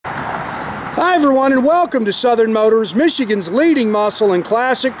Hi everyone, and welcome to Southern Motors, Michigan's leading muscle and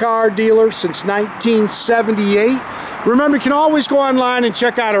classic car dealer since 1978. Remember, you can always go online and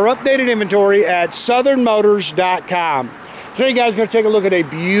check out our updated inventory at southernmotors.com. Today, guys, we're going to take a look at a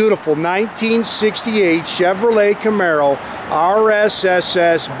beautiful 1968 Chevrolet Camaro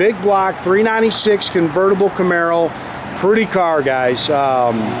RSSS big block 396 convertible Camaro. Pretty car, guys.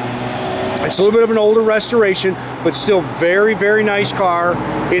 It's a little bit of an older restoration, but still very, very nice car.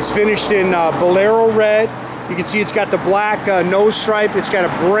 It's finished in Bolero red. You can see it's got the black nose stripe. It's got a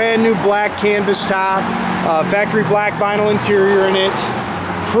brand new black canvas top, factory black vinyl interior in it.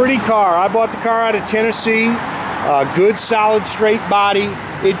 Pretty car. I bought the car out of Tennessee. Good, solid, straight body.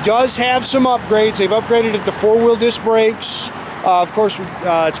 It does have some upgrades. They've upgraded it to four-wheel disc brakes. Of course,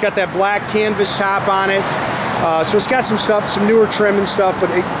 it's got that black canvas top on it. So it's got some stuff, some newer trim and stuff,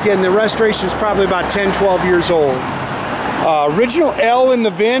 but again, the restoration is probably about 10, 12 years old. Original L in the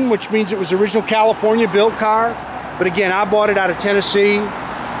VIN, which means it was original California built car, but again, I bought it out of Tennessee.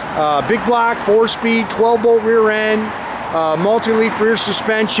 Big block, 4-speed, 12-bolt rear end, multi-leaf rear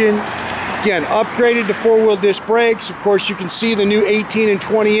suspension. Again, upgraded to four-wheel disc brakes. Of course, you can see the new 18 and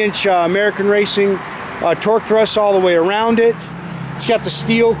 20-inch American Racing torque thrust all the way around it. It's got the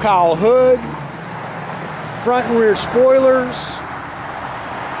steel cowl hood. Front and rear spoilers.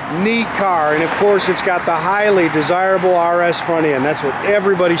 Neat car, and of course it's got the highly desirable RS front end. That's what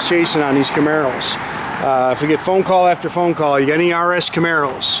everybody's chasing on these Camaros. If we get phone call after phone call, you got any RS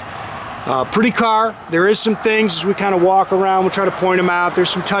Camaros? Pretty car. There is some things as we kind of walk around, we'll try to point them out.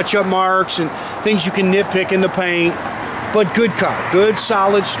 There's some touch-up marks and things you can nitpick in the paint, but good car. Good,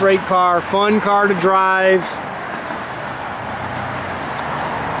 solid, straight car. Fun car to drive.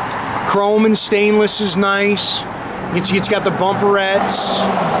 Chrome and stainless is nice. You can see it's got the bumperettes,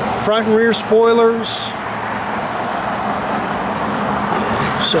 front and rear spoilers.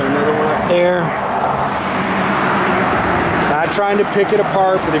 So another one up there. Not trying to pick it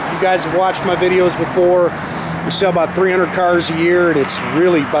apart, but if you guys have watched my videos before, we sell about 300 cars a year, and it's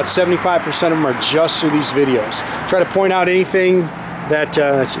really about 75% of them are just through these videos. Try to point out anything that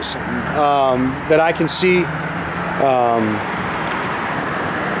that I can see.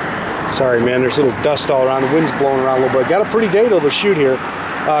 Sorry, man, there's a little dust all around. The wind's blowing around a little bit. Got a pretty day though to shoot here.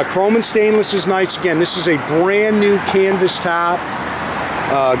 Chrome and stainless is nice. Again, this is a brand new canvas top.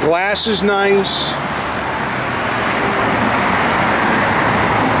 Glass is nice.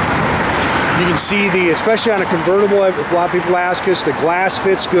 You can see especially on a convertible, a lot of people ask us, the glass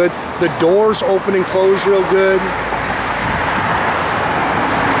fits good. The doors open and close real good.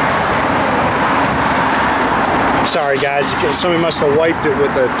 Sorry guys, somebody must have wiped it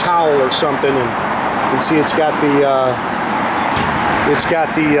with a towel or something, and you can see it's got the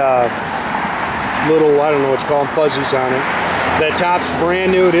little, I don't know what's called, fuzzies on it. That top's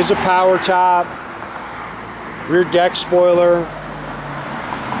brand new. It is a power top. Rear deck spoiler.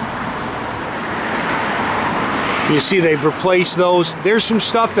 You see they've replaced those. There's some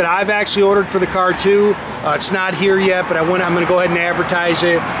stuff that I've actually ordered for the car too. It's not here yet, but I'm going to go ahead and advertise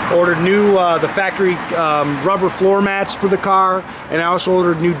it. Ordered new the factory rubber floor mats for the car, and I also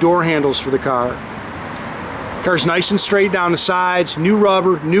ordered new door handles for the car. Car's nice and straight down the sides, new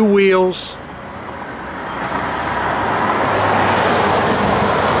rubber, new wheels.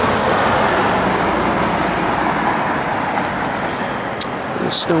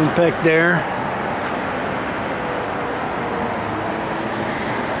 Stone peck there.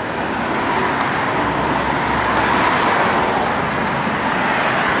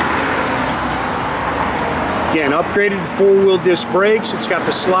 Again, upgraded four-wheel disc brakes. It's got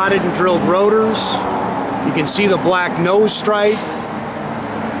the slotted and drilled rotors. You can see the black nose stripe.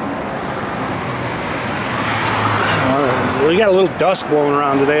 We got a little dust blowing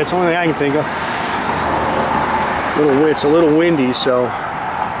around today. It's the only thing I can think of. It's a little windy, so.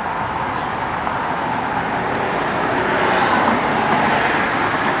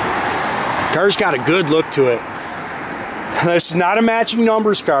 Car's got a good look to it. This is not a matching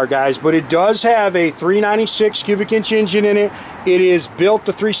numbers car, guys, but it does have a 396 cubic inch engine in it. It is built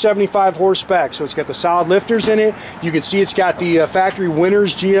to 375 horse spec, so it's got the solid lifters in it. You can see it's got the factory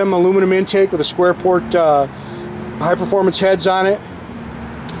Winners GM aluminum intake with a square port high performance heads on it.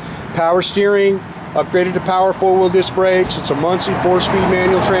 Power steering, upgraded to power four-wheel disc brakes. It's a Muncie 4-speed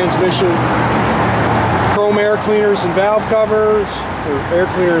manual transmission. Chrome air cleaners and valve covers, or air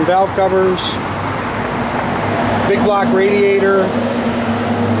cleaner and valve covers. Big block radiator.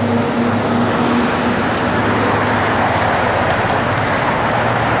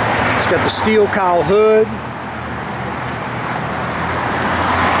 It's got the steel cowl hood.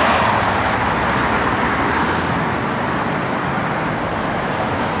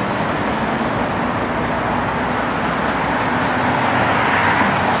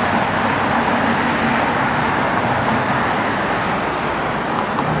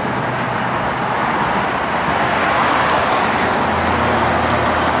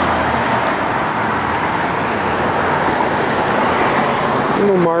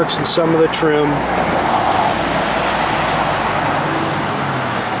 marks and some of the trim.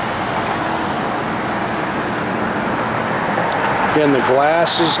 Again, the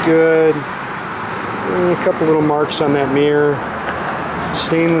glass is good. A couple little marks on that mirror.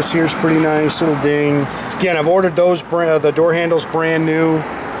 Stainless here's pretty nice, little ding. Again, I've ordered those, the door handles brand new.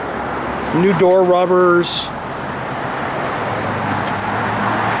 New door rubbers.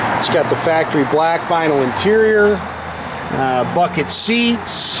 It's got the factory black vinyl interior. Bucket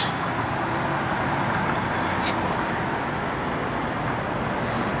seats.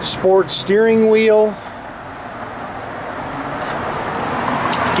 Sport steering wheel.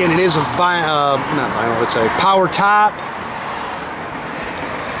 Again, it is a not vinyl, it's a power top.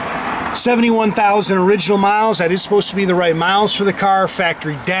 71,000 original miles. That is supposed to be the right miles for the car.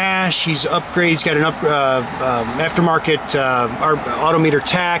 Factory dash. He's upgraded. He's got an aftermarket Autometer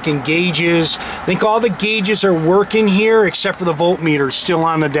tack and gauges. I think all the gauges are working here except for the voltmeter still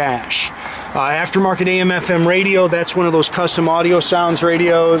on the dash. Aftermarket AM/FM radio. That's one of those custom Audiosounds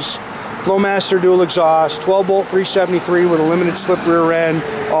radios. Flowmaster dual exhaust. 12-bolt 373 with a limited slip rear end.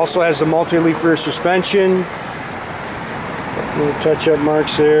 Also has the multi-leaf rear suspension. Little touch-up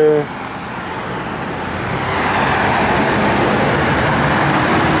marks there.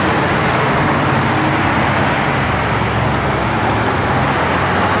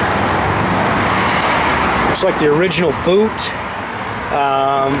 Looks like the original boot.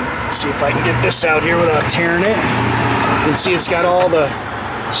 Let's see if I can get this out here without tearing it. You can see it's got all the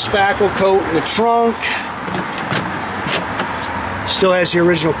spackle coat in the trunk. Still has the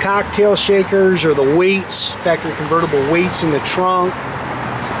original cocktail shakers or the weights, factory convertible weights in the trunk.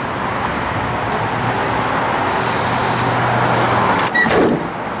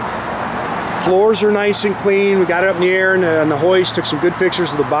 Floors are nice and clean. We got it up in the air and the hoist. Took some good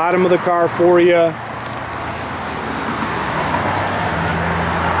pictures of the bottom of the car for you.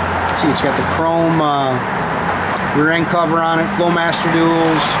 See, it's got the chrome rear end cover on it, Flowmaster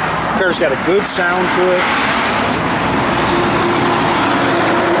duals. The car's got a good sound to it.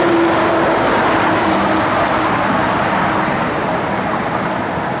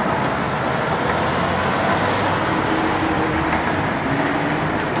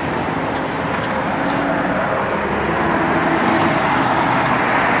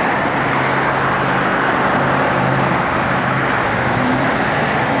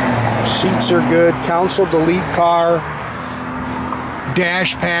 Seats are good. Console delete car.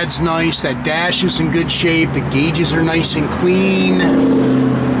 Dash pad's nice. That dash is in good shape. The gauges are nice and clean.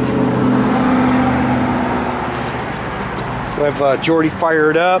 We'll have Jordy fire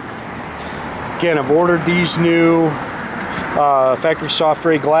it up. Again, I've ordered these new factory soft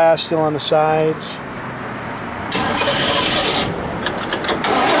gray glass still on the sides.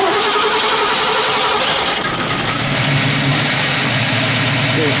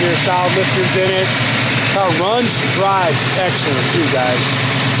 There's rear solid lifters in it. Car runs and drives excellent too, guys.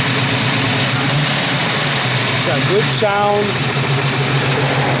 It's got good sound.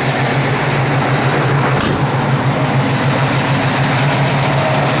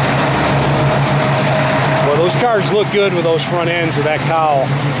 Well, those cars look good with those front ends of that cowl.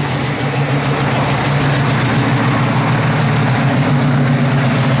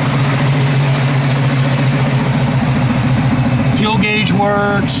 Fuel gauge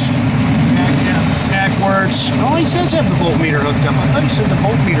works, neck works. Oh, he says have the voltmeter hooked up. I thought he said the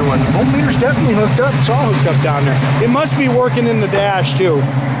voltmeter wasn't. The voltmeter's definitely hooked up. It's all hooked up down there. It must be working in the dash too.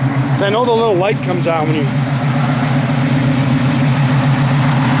 Because I know the little light comes on when you...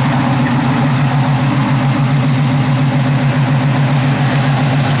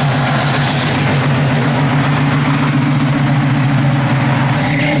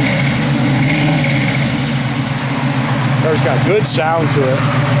 Car's got good sound to it.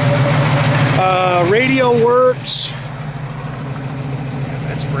 Radio works.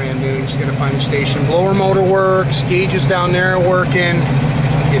 That's brand new. Just gotta find a station. Blower motor works. Gauges down there are working.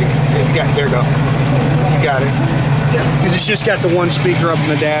 There you go. You got it. Because it's just got the one speaker up in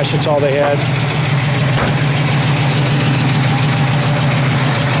the dash. That's all they had.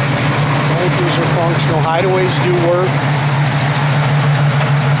 Wipers are functional. Hideaways do work.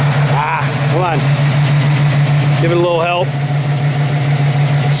 Hold on. Give it a little help.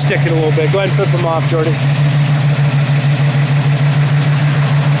 Stick it a little bit. Go ahead and flip them off, Jordy.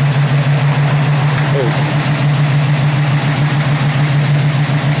 There we go.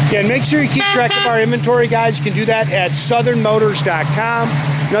 Again, make sure you keep track of our inventory, guys. You can do that at southernmotors.com.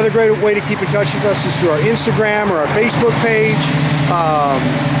 Another great way to keep in touch with us is through our Instagram or our Facebook page.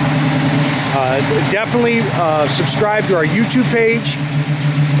 Definitely subscribe to our YouTube page.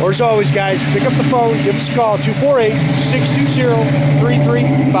 Or as always, guys, pick up the phone, give us a call,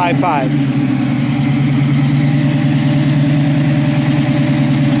 248-620-3355.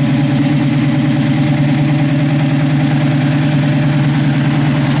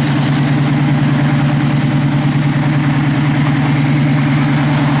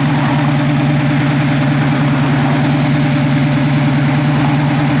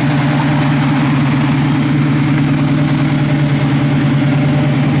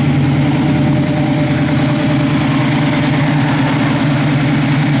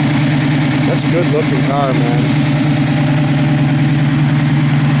 Good looking car, man.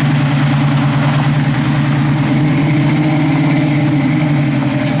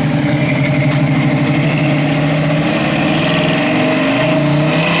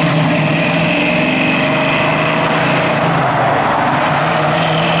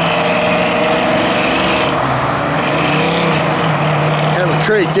 Have a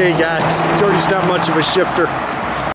great day, guys. Jordy's not much of a shifter.